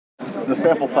the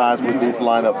sample size with these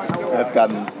lineups has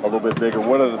gotten a little bit bigger.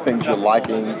 What are the things you're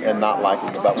liking and not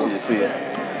liking about what you're seeing?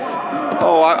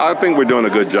 Oh, I think we're doing a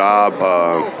good job.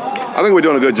 I think we're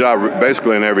doing a good job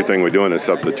basically in everything we're doing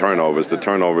except the turnovers. The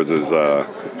turnovers is,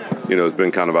 it's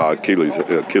been kind of our Achilles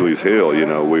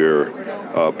heel. We're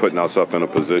putting ourselves in a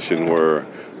position where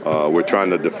we're trying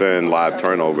to defend live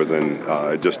turnovers, and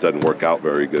it just doesn't work out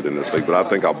very good in this league. But I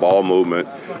think our ball movement,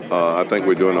 I think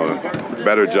we're doing a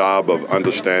better job of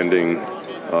understanding,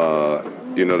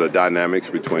 the dynamics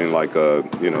between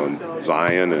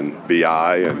Zion and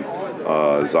BI and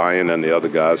Zion and the other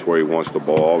guys where he wants the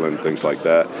ball and things like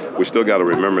that. We still got to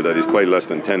remember that he's played less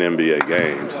than 10 NBA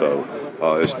games, so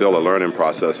it's still a learning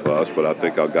process for us. But I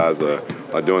think our guys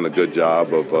are doing a good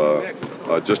job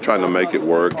of just trying to make it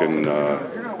work and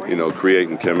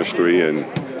creating chemistry and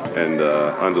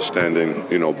understanding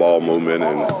ball movement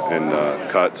and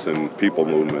cuts and people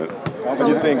movement. How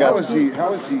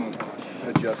has he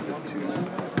adjusted to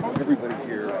everybody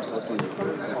here working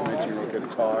as night you look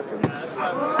at talk and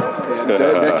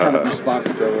that kind of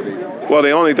responsibility? Well,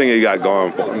 the only thing he got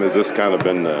going for him is this kind of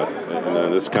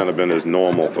been his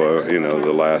normal for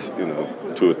the last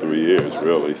 2 or 3 years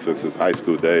really since his high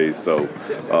school days. So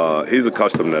he's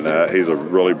accustomed to that. He's a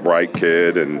really bright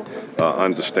kid and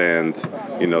understands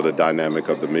the dynamic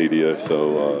of the media.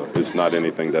 So it's not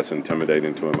anything that's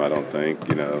intimidating to him. I don't think.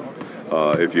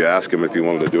 If you ask him if he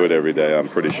wanted to do it every day, I'm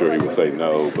pretty sure he would say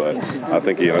no. But I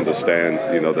think he understands,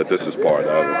 that this is part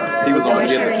of it. He was on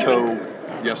head to toe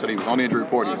yesterday. He was on the injury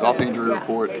report. He was off the injury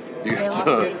report. You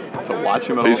have to watch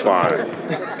him at all. He's fine.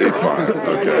 He's fine.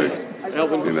 Okay.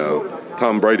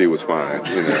 Tom Brady was fine.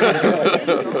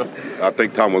 I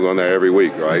think Tom was on there every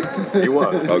week, right? He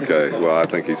was. Okay. Well, I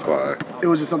think he's fine. It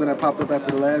was just something that popped up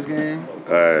after the last game?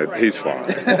 He's fine.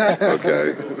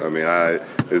 Okay. I mean,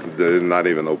 it's not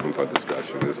even open for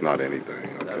discussion. It's not anything.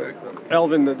 Okay.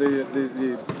 Elvin,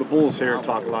 the Bulls here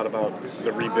talk a lot about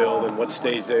the rebuild and what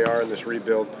stage they are in this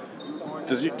rebuild.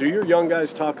 Do your young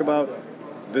guys talk about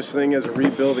this thing as a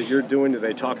rebuild that you're doing? Do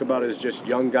they talk about it as just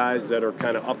young guys that are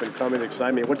kind of up and coming, excited?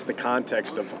 I mean, what's the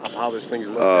context of how this thing's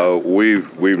looking?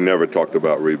 We've never talked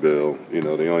about rebuild.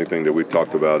 The only thing that we've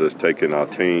talked about is taking our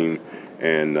team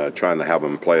and trying to have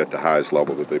them play at the highest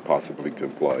level that they possibly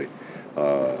can play.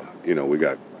 I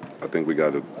think we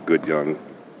got a good young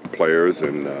players,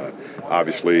 and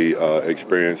obviously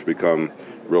experience become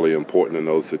really important in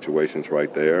those situations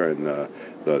right there. And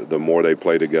the more they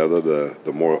play together,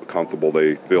 the more comfortable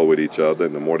they feel with each other,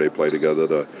 and the more they play together,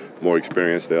 the more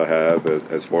experience they'll have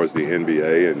as far as the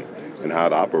NBA and how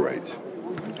it operates.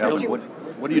 Elvin,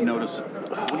 what do you notice?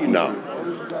 No.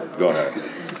 Go ahead.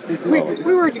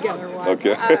 We were together once.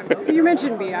 Okay. You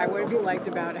mentioned B.I. What have you liked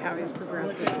about how he's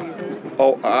progressed this season?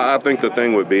 Oh, I think the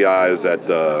thing with B.I. is that,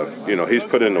 he's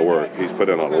put in the work. He's put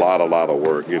in a lot of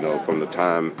work, from the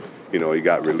time, he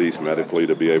got released medically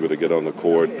to be able to get on the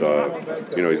court.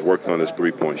 He's worked on his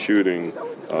three-point shooting.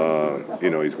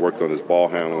 He's worked on his ball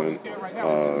handling,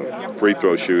 free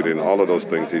throw shooting, all of those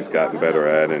things he's gotten better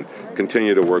at, and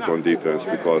continue to work on defense,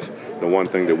 because the one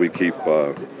thing that we keep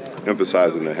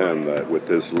emphasizing to him that with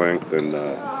his length and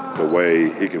the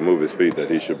way he can move his feet, that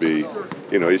he should be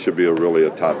a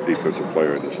top defensive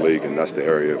player in this league, and that's the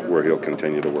area where he'll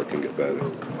continue to work and get better.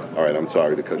 All right, I'm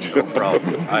sorry to cut you off. No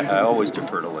problem. I always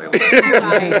defer to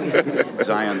Layla.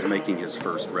 Zion's making his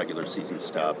first regular season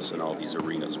stops in all these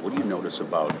arenas. What do you notice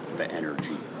about the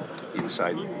energy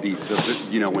inside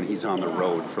when he's on the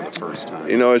road for the first time?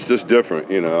 It's just different.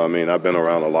 I've been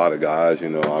around a lot of guys,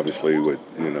 obviously with,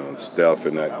 Steph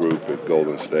in that group at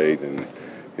Golden State, and,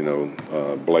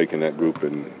 Blake in that group,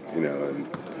 and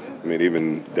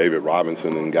even David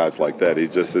Robinson and guys like that.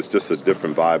 It's just a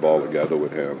different vibe altogether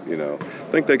with him. I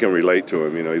think they can relate to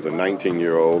him. He's a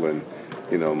 19-year-old, and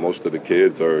most of the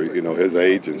kids are his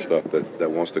age and stuff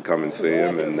that wants to come and see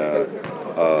him, and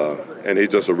he's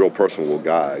just a real personable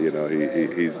guy.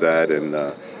 He's that, and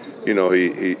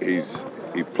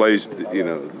he plays.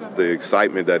 The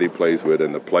excitement that he plays with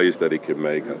and the plays that he can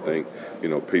make, I think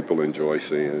people enjoy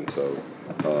seeing. So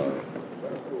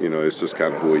it's just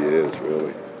kind of who he is,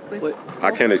 really.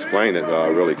 I can't explain it, though. I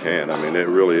really can't. It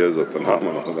really is a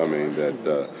phenomenon.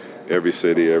 That every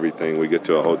city, everything, we get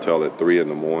to a hotel at 3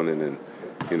 a.m. and,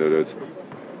 there's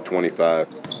 25,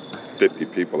 50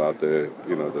 people out there,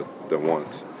 that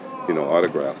wants,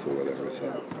 autographs or whatever.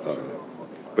 So,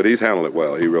 but he's handled it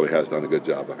well. He really has done a good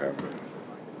job of handling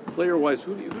it. Player-wise,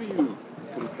 who do you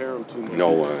compare him to?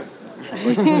 No one.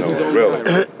 No,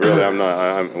 really, I'm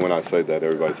not. When I say that,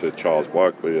 everybody said Charles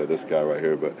Barkley or this guy right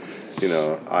here, but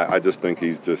I just think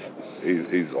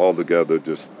he's altogether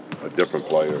just a different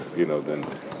player,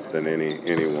 than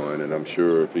anyone. And I'm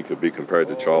sure if he could be compared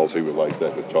to Charles, he would like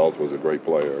that. Because Charles was a great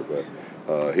player, but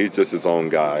he's just his own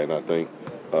guy, and I think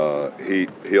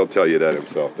he'll tell you that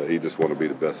himself, that he just want to be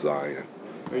the best Zion.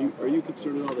 Are you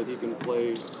concerned at all that he can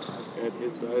play at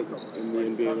his size in the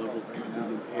NBA level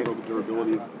and handle the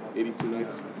durability of 82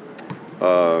 nights?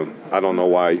 I don't know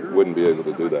why he wouldn't be able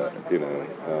to do that.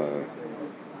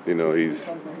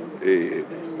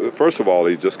 First of all,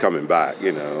 he's just coming back,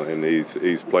 and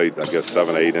he's played, I guess,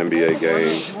 7 or 8 NBA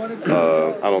games.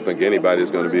 I don't think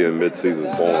anybody's going to be in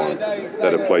midseason form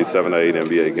that have played 7 or 8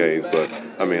 NBA games. But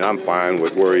I mean, I'm fine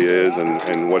with where he is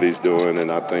and what he's doing,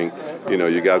 and I think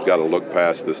you guys got to look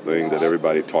past this thing that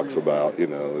everybody talks about.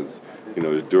 His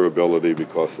durability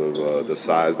because of the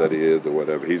size that he is or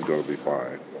whatever. He's going to be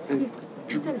fine.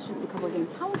 You said it's just a couple of games.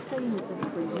 How exciting is this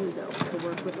for you, though, to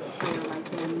work with a player like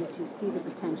him, to see the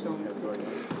potential?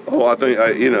 Oh, I think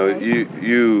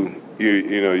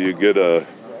you get a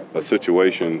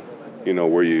situation,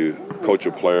 where you coach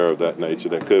a player of that nature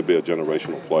that could be a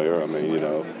generational player. I mean,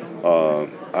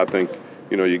 I think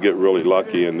you get really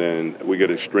lucky, and then we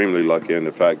get extremely lucky in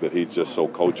the fact that he's just so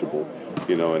coachable,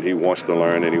 and he wants to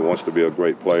learn and he wants to be a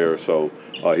great player. So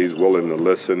he's willing to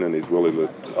listen, and he's willing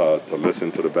to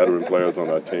listen to the veteran players on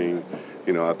our team.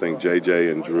 I think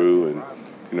JJ and Drew and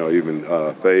even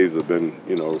FaZe have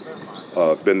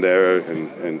been there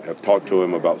and have talked to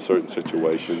him about certain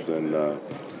situations. And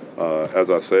as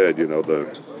I said,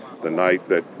 the night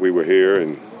that we were here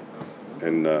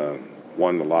and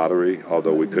won the lottery,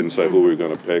 although we couldn't say who we were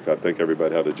going to pick, I think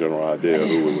everybody had a general idea of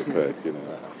who we would pick.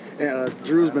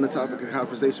 Drew's been a topic of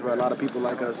conversation for a lot of people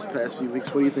like us the past few weeks.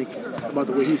 What do you think about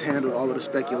the way he's handled all of the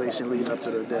speculation leading up to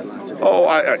the deadline today?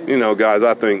 Oh, guys,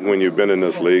 I think when you've been in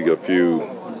this league a few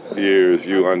years,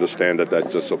 you understand that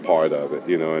that's just a part of it,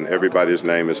 and everybody's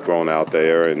name is thrown out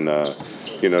there, and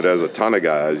there's a ton of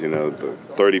guys,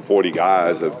 30, 40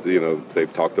 guys have,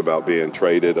 they've talked about being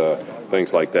traded,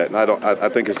 things like that. And I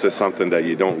think it's just something that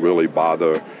you don't really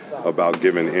bother about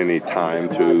giving any time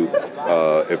to.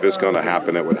 If it's going to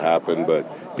happen, it would happen, but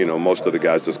most of the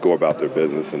guys just go about their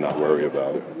business and not worry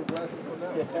about it.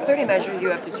 Are there any measures you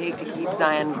have to take to keep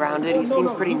Zion grounded? He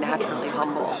seems pretty naturally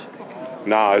humble.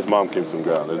 Nah, his mom keeps him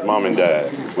grounded. His mom and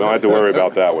dad. We don't have to worry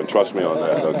about that one. Trust me on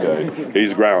that, okay?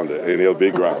 He's grounded, and he'll be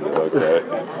grounded, okay?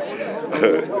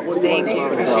 Thank you.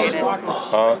 Appreciate it.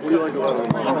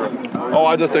 Oh,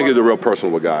 I just think he's a real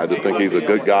personable guy. I just think he's a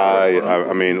good guy.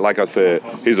 I mean, like I said,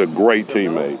 he's a great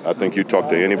teammate. I think you talk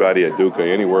to anybody at Duke or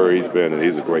anywhere he's been, and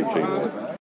he's a great teammate.